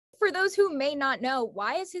for those who may not know,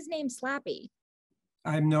 why is his name Slappy?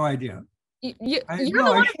 I have no idea. You're the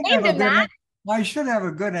one who named him that. I should have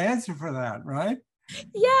a good answer for that, right?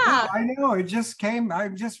 Yeah. No, I know. It just came.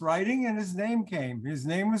 I'm just writing and his name came. His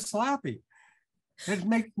name was Slappy. It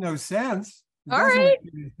makes no sense. It doesn't make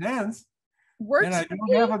any sense. Works and I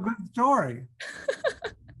don't have a good story.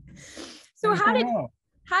 So how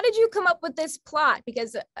did you come up with this plot?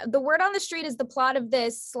 Because the word on the street is the plot of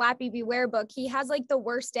this Slappy Beware book. He has like the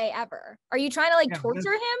worst day ever. Are you trying to like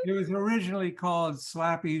torture him? It was originally called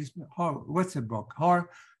Slappy's, what's the book?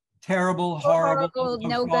 Terrible, horrible,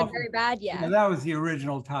 no good, very bad. Yeah. That was the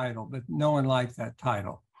original title, but no one liked that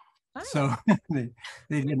title. Oh. So they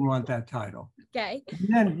didn't want that title. Okay. And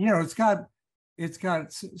then, it's got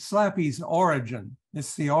Slappy's origin.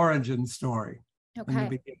 It's the origin story.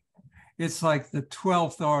 Okay. It's like the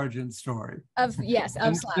 12th origin story. Of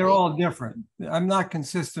Slappy. They're all different. I'm not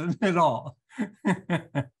consistent at all.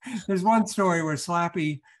 There's one story where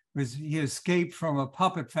Slappy he escaped from a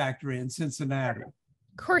puppet factory in Cincinnati.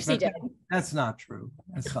 Of course he did. That's not true.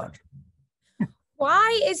 That's not true.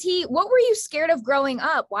 What were you scared of growing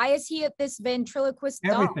up? Why is he at this ventriloquist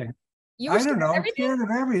doll? Everything. I don't know. I'm scared of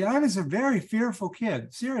everything. I was a very fearful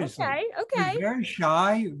kid. Seriously. Okay. I was very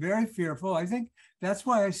shy, very fearful. I think that's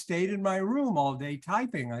why I stayed in my room all day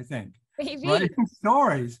typing, I think. Maybe. Writing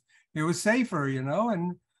stories. It was safer,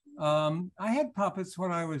 and I had puppets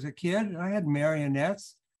when I was a kid. I had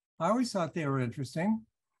marionettes. I always thought they were interesting.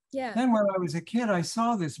 Yeah. Then when I was a kid, I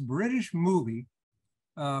saw this British movie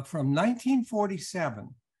from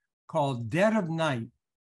 1947 called Dead of Night.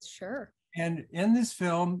 Sure. And in this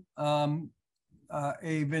film,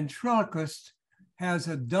 a ventriloquist has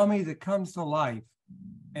a dummy that comes to life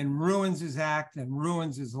and ruins his act and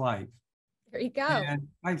ruins his life. There you go. And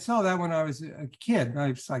I saw that when I was a kid. I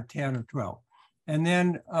was like 10 or 12. And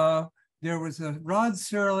then there was a Rod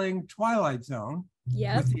Serling Twilight Zone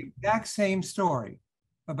with the exact same story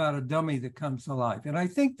about a dummy that comes to life. And I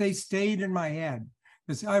think they stayed in my head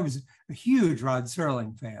because I was a huge Rod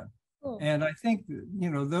Serling fan. Cool. And I think,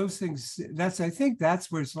 those things, I think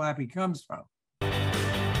that's where Slappy comes from.